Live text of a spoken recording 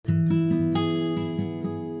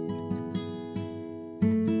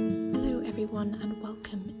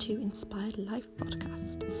Inspired Life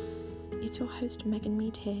podcast. It's your host Megan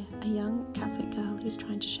Mead here, a young Catholic girl who's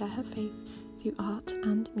trying to share her faith through art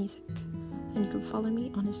and music. And you can follow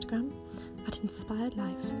me on Instagram at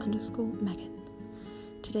inspiredlife_Megan.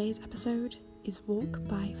 Today's episode is Walk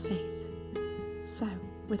by Faith. So,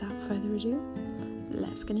 without further ado,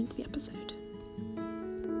 let's get into the episode.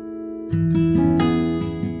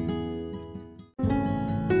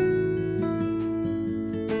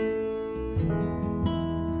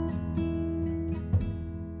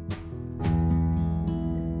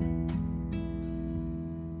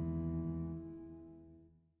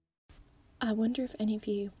 I wonder if any of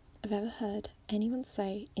you have ever heard anyone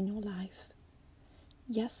say in your life,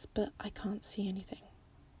 "Yes, but I can't see anything,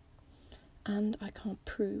 and I can't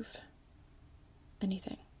prove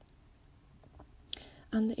anything,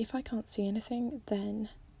 and that if I can't see anything, then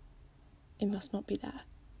it must not be there."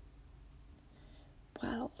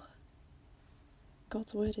 Well,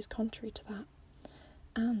 God's word is contrary to that,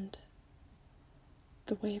 and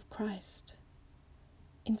the way of Christ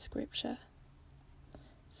in Scripture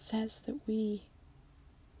says that He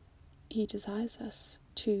desires us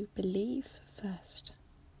to believe first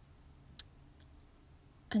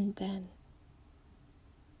and then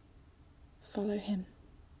follow Him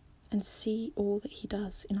and see all that He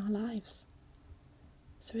does in our lives.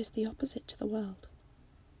 So it's the opposite to the world.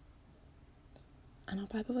 And our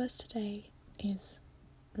Bible verse today is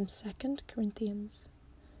from 2 Corinthians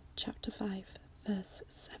chapter 5 verse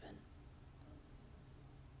 7.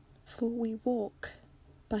 For we walk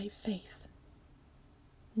by faith,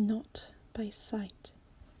 not by sight.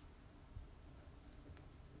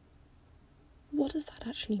 What does that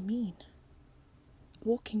actually mean?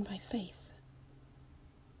 Walking by faith.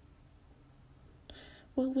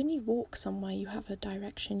 Well, when you walk somewhere, you have a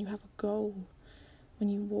direction, you have a goal. When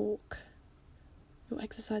you walk, you're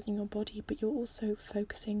exercising your body, but you're also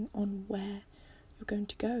focusing on where you're going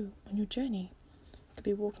to go on your journey. You could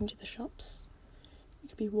be walking to the shops, you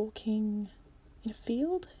could be walking in a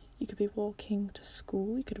field, you could be walking to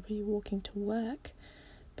school, you could be walking to work,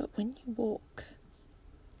 but when you walk,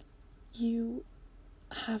 you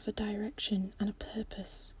have a direction and a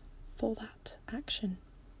purpose for that action.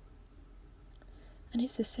 And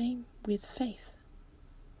it's the same with faith,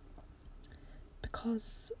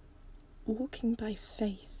 because walking by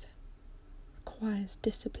faith requires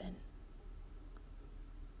discipline,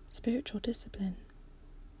 spiritual discipline,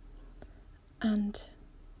 and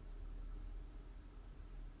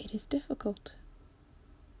it is difficult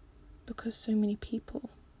because so many people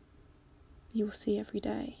you will see every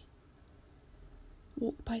day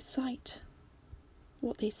walk by sight,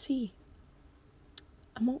 what they see,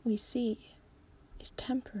 and what we see is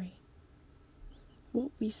temporary.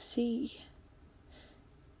 What we see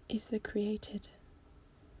is the created,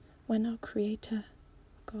 when our Creator,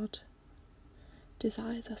 God,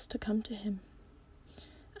 desires us to come to Him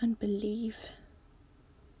and believe,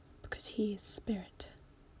 because He is Spirit,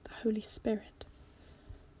 the Holy Spirit,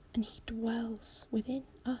 and He dwells within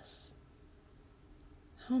us.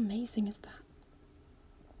 How amazing is that?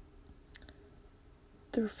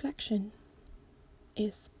 The reflection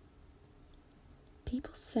is,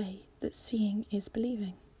 people say that seeing is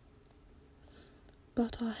believing,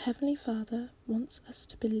 but our Heavenly Father wants us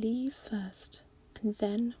to believe first and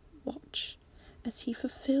then watch as He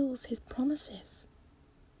fulfills His promises.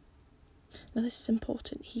 Now this is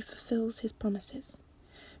important. He fulfills His promises.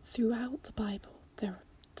 Throughout the Bible, there are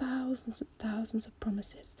thousands and thousands of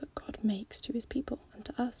promises that God makes to His people and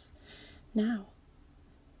to us now.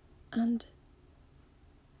 And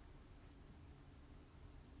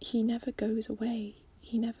He never goes away.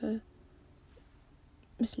 He never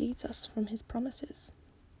misleads us from His promises.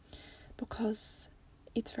 Because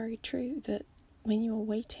it's very true that when you're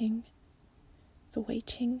waiting, the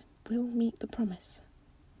waiting will meet the promise.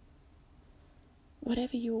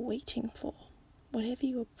 Whatever you're waiting for, whatever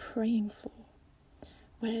you are praying for,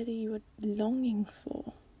 whatever you are longing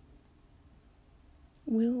for,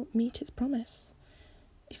 will meet its promise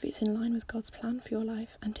if it's in line with God's plan for your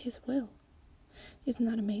life and His will. Isn't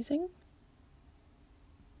that amazing?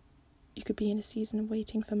 You could be in a season of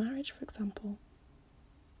waiting for marriage, for example,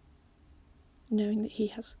 knowing that He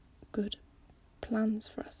has good plans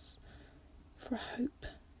for us, for a hope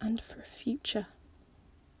and for a future.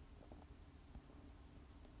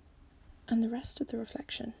 And the rest of the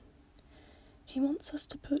reflection, He wants us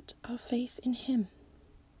to put our faith in Him,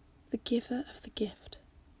 the giver of the gift,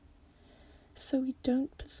 so we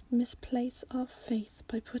don't misplace our faith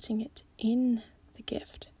by putting it in the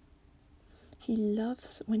gift. He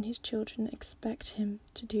loves when His children expect Him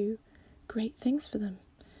to do great things for them,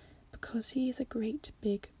 because He is a great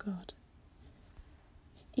big God.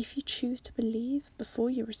 If you choose to believe before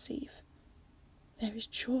you receive, there is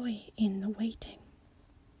joy in the waiting.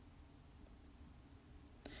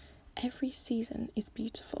 Every season is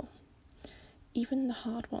beautiful, even the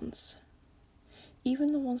hard ones,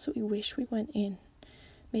 even the ones that we wish we weren't in.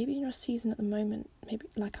 Maybe in your season at the moment, maybe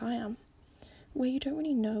like I am, where you don't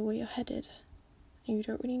really know where you're headed, and you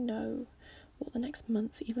don't really know what the next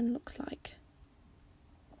month even looks like.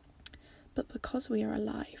 But because we are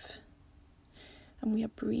alive, and we are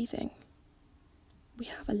breathing, we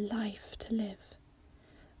have a life to live,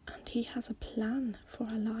 and He has a plan for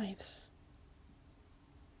our lives.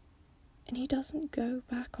 And He doesn't go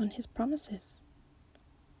back on His promises.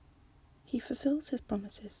 He fulfills His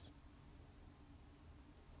promises.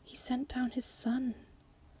 He sent down His Son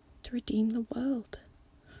to redeem the world,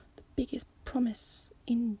 the biggest promise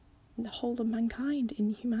in the whole of mankind,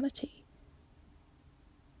 in humanity.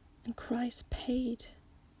 And Christ paid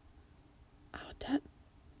our debt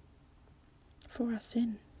for our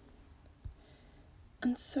sin.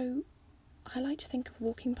 And so I like to think of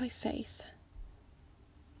walking by faith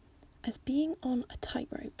as being on a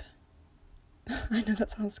tightrope. I know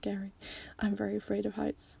that sounds scary. I'm very afraid of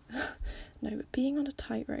heights. No, but being on a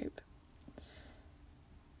tightrope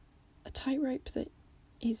that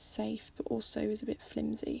is safe but also is a bit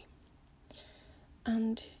flimsy.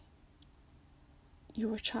 And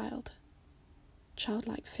you're a child.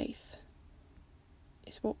 Childlike faith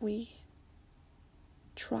is what we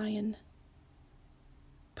try and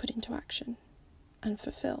put into action and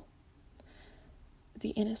fulfill. The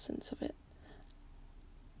innocence of it.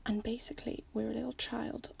 And basically, we're a little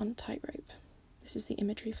child on a tightrope. This is the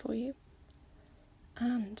imagery for you.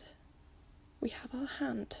 And we have our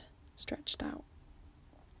hand stretched out.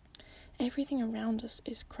 Everything around us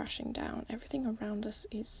is crashing down. Everything around us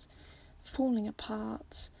is falling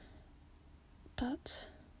apart. But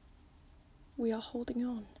we are holding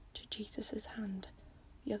on to Jesus' hand,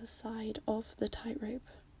 the other side of the tightrope.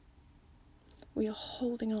 We are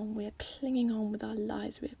holding on, we are clinging on with our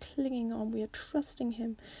lives, we are clinging on, we are trusting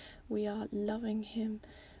Him, we are loving Him,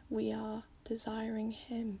 we are desiring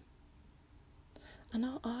Him. And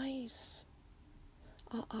our eyes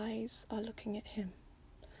are looking at Him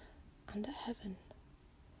and at heaven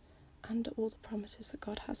and at all the promises that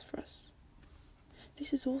God has for us.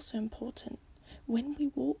 This is also important. When we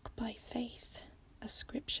walk by faith, as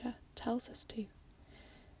Scripture tells us to,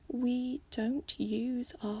 we don't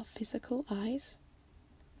use our physical eyes,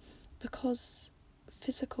 because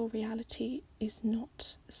physical reality is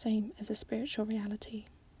not the same as a spiritual reality.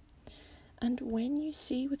 And when you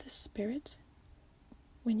see with the Spirit,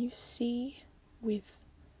 when you see with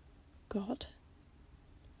God,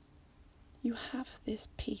 you have this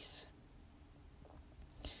peace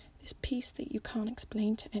that you can't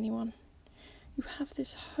explain to anyone. You have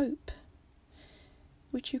this hope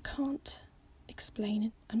which you can't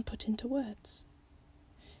explain and put into words.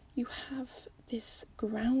 You have this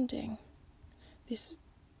grounding, this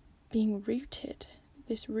being rooted,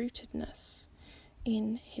 this rootedness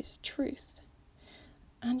in His truth.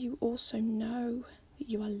 And you also know that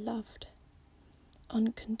you are loved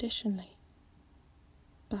unconditionally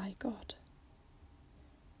by God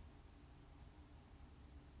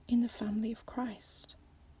in the family of Christ.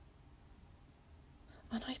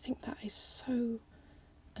 And I think that is so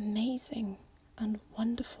amazing and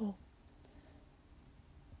wonderful.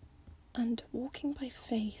 And walking by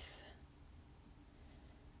faith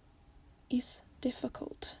is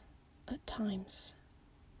difficult at times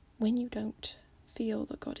when you don't feel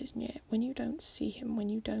that God is near, when you don't see Him, when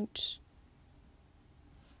you doubt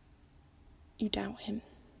Him,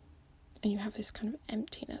 and you have this kind of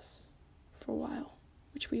emptiness for a while,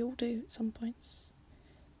 which we all do at some points.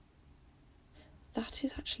 That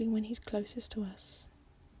is actually when He's closest to us,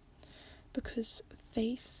 because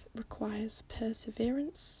faith requires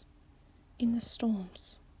perseverance in the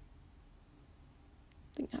storms.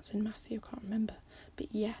 I think that's in Matthew, I can't remember, but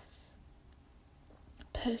yes,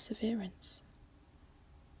 perseverance.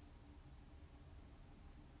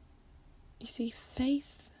 You see,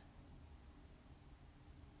 faith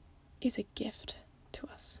is a gift to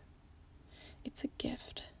us. It's a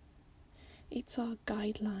gift. It's our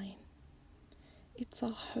guideline. It's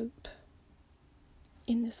our hope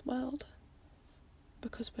in this world,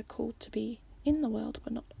 because we're called to be in the world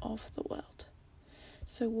but not of the world.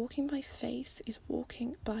 So walking by faith is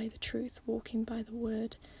walking by the truth, walking by the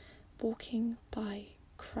word, walking by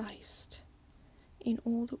Christ in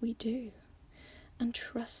all that we do, and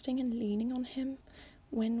trusting and leaning on Him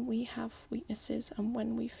when we have weaknesses and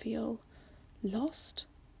when we feel lost,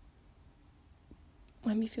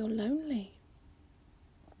 when we feel lonely,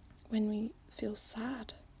 when we feel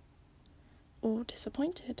sad, or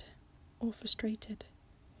disappointed or frustrated.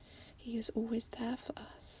 He is always there for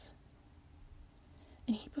us.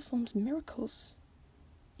 And He performs miracles,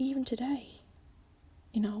 even today,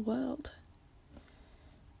 in our world.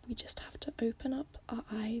 We just have to open up our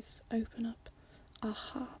eyes, open up our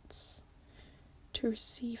hearts to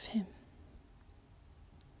receive Him,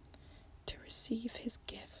 to receive His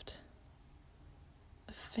gift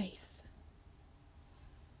of faith.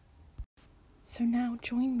 So now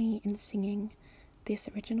join me in singing this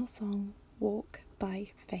original song, Walk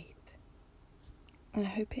by Faith. And I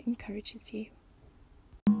hope it encourages you.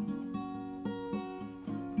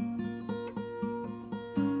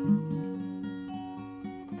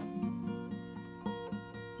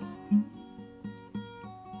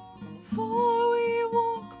 For we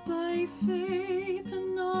walk by faith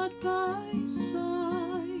and not by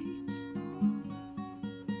sight.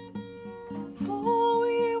 For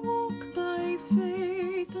we walk by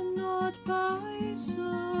faith and not by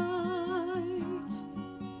sight.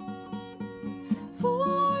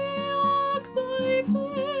 For we walk by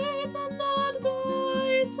faith and not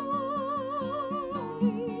by sight.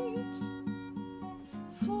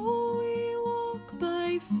 For we walk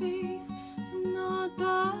by faith and not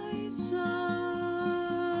by sight.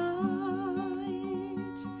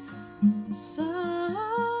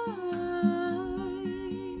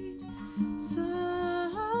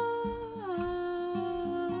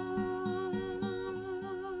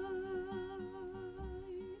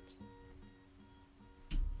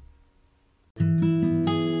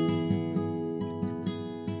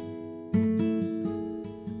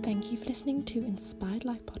 Thank you for listening to Inspired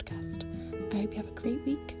Life Podcast. I hope you have a great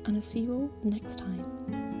week and I'll see you all next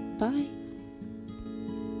time. Bye.